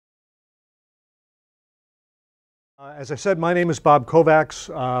As I said, my name is Bob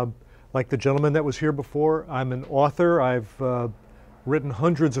Kovacs. Like the gentleman that was here before, I'm an author. I've written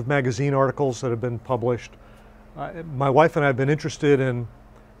hundreds of magazine articles that have been published. My wife and I have been interested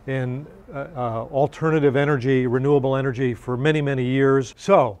in alternative energy, renewable energy for many, many years.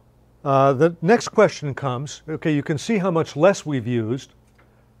 So the next question comes, okay, you can see how much less we've used,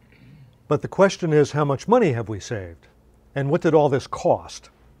 but the question is, how much money have we saved? And what did all this cost?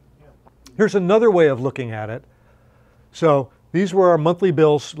 Here's another way of looking at it. So these were our monthly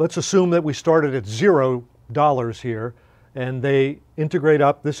bills. Let's assume that we started at $0 here, and they integrate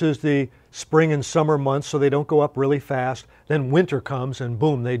up. This is the spring and summer months, so they don't go up really fast. Then winter comes, and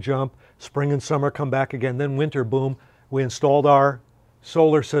boom, they jump. Spring and summer come back again. Then winter, boom. We installed our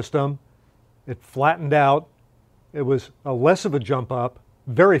solar system. It flattened out. It was less of a jump up,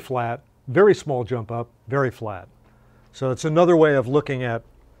 very flat, very small jump up, very flat. So it's another way of looking at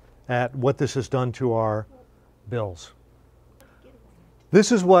what this has done to our bills.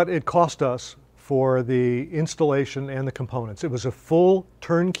 This is what it cost us for the installation and the components. It was a full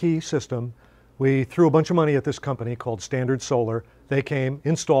turnkey system. We threw a bunch of money at this company called Standard Solar. They came,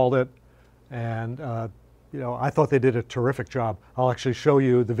 installed it, and I thought they did a terrific job. I'll actually show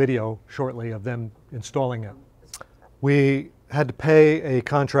you the video shortly of them installing it. We had to pay a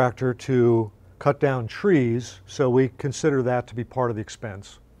contractor to cut down trees, so we consider that to be part of the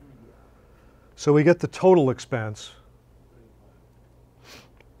expense. So we get the total expense.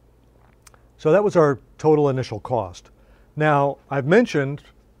 So that was our total initial cost. Now, I've mentioned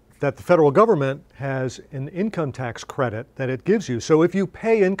that the federal government has an income tax credit that it gives you. So if you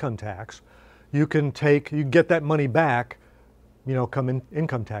pay income tax, you can get that money back, come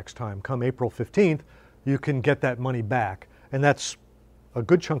income tax time, come April 15th, you can get that money back. And that's a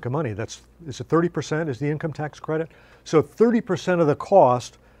good chunk of money. Is it 30% is the income tax credit? So 30% of the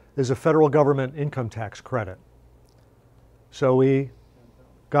cost is a federal government income tax credit. So we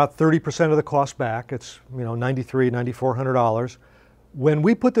got 30% of the cost back. It's $9,300, $9,400. When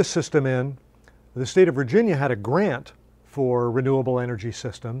we put this system in, the state of Virginia had a grant for renewable energy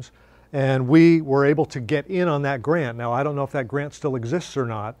systems, and we were able to get in on that grant. Now, I don't know if that grant still exists or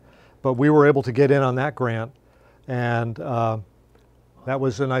not, but we were able to get in on that grant, and that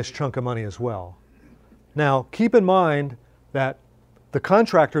was a nice chunk of money as well. Now, keep in mind that the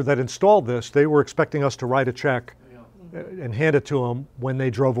contractor that installed this, they were expecting us to write a check and hand it to them when they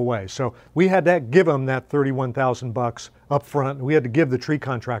drove away. So we had to give them that $31,000 up front. We had to give the tree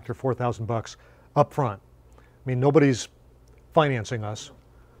contractor $4,000 up front. I mean, nobody's financing us.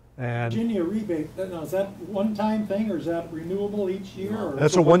 And Virginia rebate, now is that one-time thing or is that renewable each year? Or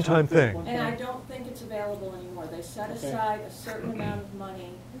that's a one-time thing. And I don't think it's available anymore. They set aside a certain amount of money,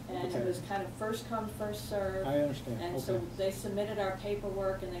 and it was kind of first come, first served. I understand. And so they submitted our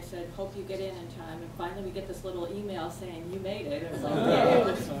paperwork and they said, hope you get in time. And finally we get this little email saying, you made it. It was like, yay,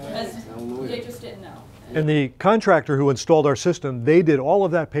 because they just didn't know. And the contractor who installed our system, they did all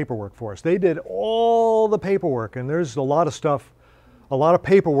of that paperwork for us. They did all the paperwork, and there's a lot of stuff, a lot of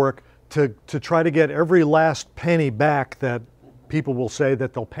paperwork to try to get every last penny back that people will say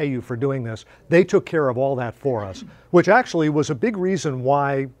that they'll pay you for doing this. They took care of all that for us, which actually was a big reason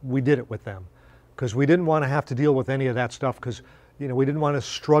why we did it with them, because we didn't want to have to deal with any of that stuff, because we didn't want to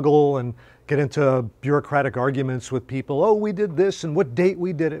struggle and get into bureaucratic arguments with people. Oh, we did this and what date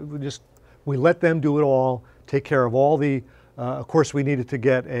we did it. We let them do it all, take care of all the, of course we needed to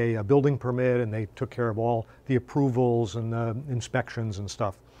get a building permit, and they took care of all the approvals and the inspections and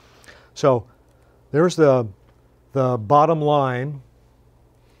stuff. So there's the bottom line.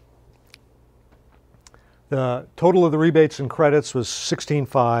 The total of the rebates and credits was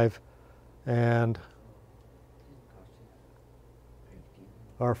 $16,500, and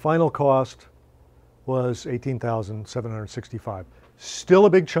our final cost was $18,765. Still a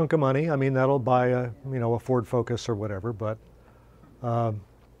big chunk of money. I mean, that'll buy a Ford Focus or whatever, but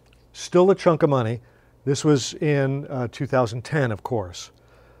still a chunk of money. This was in 2010, of course.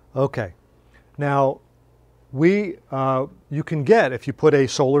 Okay, now you can get, if you put a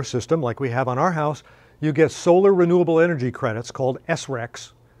solar system like we have on our house, you get solar renewable energy credits called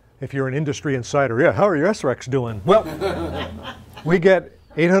SRECs. If you're an industry insider, yeah, how are your SRECs doing? Well, we get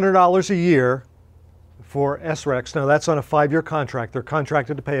 $800 a year for SRECs. Now that's on a 5-year contract. They're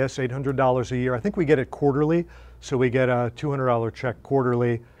contracted to pay us $800 a year. I think we get it quarterly, so we get a $200 check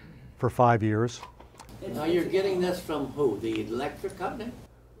quarterly for 5 years. Now you're getting this from who? The electric company?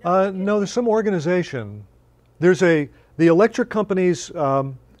 No, there's some organization. The electric companies,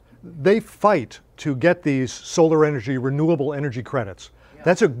 they fight to get these solar energy, renewable energy credits. Yeah.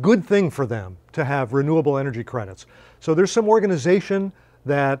 That's a good thing for them to have renewable energy credits. So there's some organization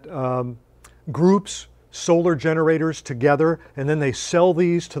that groups solar generators together, and then they sell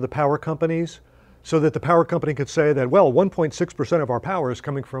these to the power companies so that the power company could say that, well, 1.6% of our power is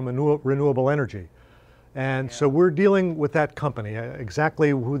coming from renewable energy. And so we're dealing with that company. Exactly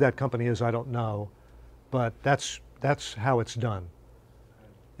who that company is, I don't know, but that's how it's done.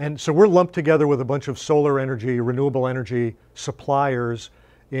 And so we're lumped together with a bunch of solar energy, renewable energy suppliers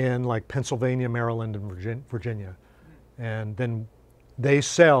in like Pennsylvania, Maryland, and Virginia. And then they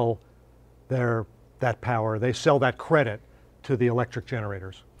sell that power, they sell that credit to the electric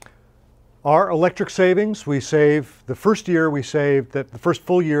generators. Our electric savings, we save, the first year we saved, the first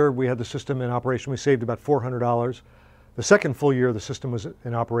full year we had the system in operation, we saved about $400. The second full year the system was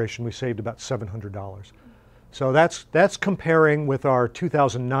in operation, we saved about $700. So that's comparing with our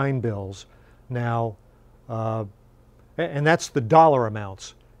 2009 bills now, and that's the dollar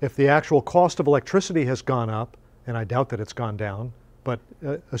amounts. If the actual cost of electricity has gone up, and I doubt that it's gone down, but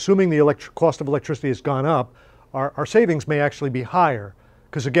assuming the cost of electricity has gone up, our savings may actually be higher.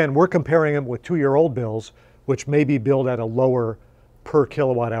 Because again, we're comparing them with 2-year-old bills, which may be billed at a lower per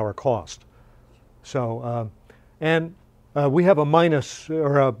kilowatt hour cost. So, we have a minus,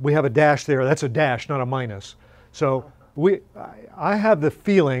 or we have a dash there. That's a dash, not a minus. So I have the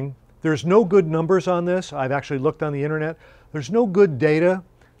feeling there's no good numbers on this. I've actually looked on the internet. There's no good data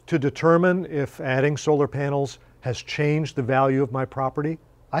to determine if adding solar panels has changed the value of my property.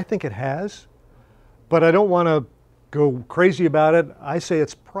 I think it has, but I don't want to go crazy about it. I say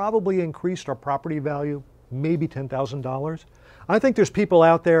it's probably increased our property value, maybe $10,000. I think there's people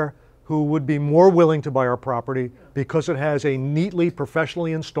out there who would be more willing to buy our property because it has a neatly,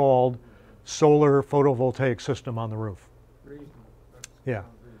 professionally installed solar photovoltaic system on the roof. Yeah.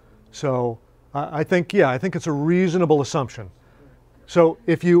 So I think it's a reasonable assumption. So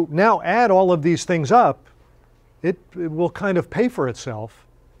if you now add all of these things up, it will kind of pay for itself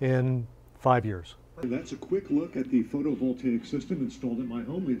in 5 years. That's a quick look at the photovoltaic system installed at my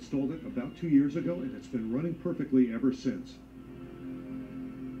home. We installed it about 2 years ago, and it's been running perfectly ever since.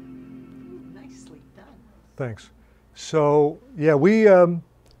 Nicely done. Thanks. So yeah, we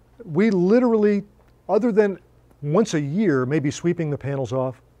literally, other than once a year, maybe sweeping the panels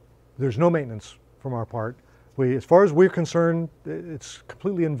off, there's no maintenance from our part. As far as we're concerned, it's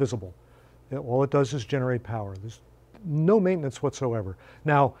completely invisible. All it does is generate power. There's no maintenance whatsoever.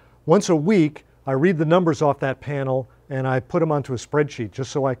 Now, once a week, I read the numbers off that panel and I put them onto a spreadsheet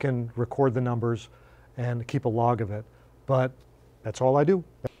just so I can record the numbers and keep a log of it. But that's all I do.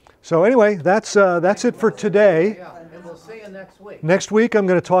 So anyway, that's it for today. Yeah, and we'll see you next week. Next week, I'm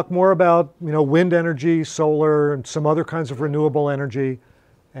going to talk more about wind energy, solar, and some other kinds of renewable energy.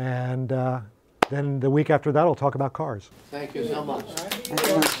 And then the week after that, I'll talk about cars. Thank you so much.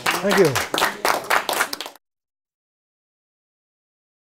 Thank you.